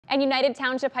And United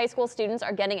Township High School students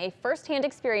are getting a first-hand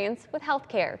experience with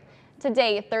healthcare.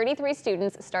 Today, 33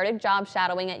 students started job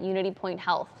shadowing at UnityPoint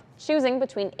Health, choosing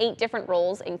between 8 different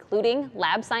roles, including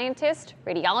lab scientist,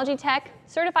 radiology tech,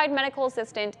 certified medical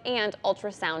assistant, and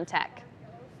ultrasound tech.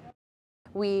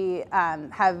 We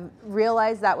have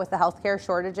realized that with the healthcare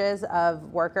shortages of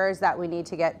workers that we need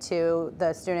to get to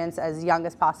the students as young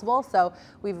as possible. So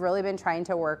we've really been trying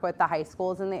to work with the high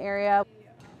schools in the area.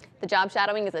 The job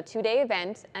shadowing is a 2-day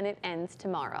event and it ends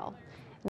tomorrow.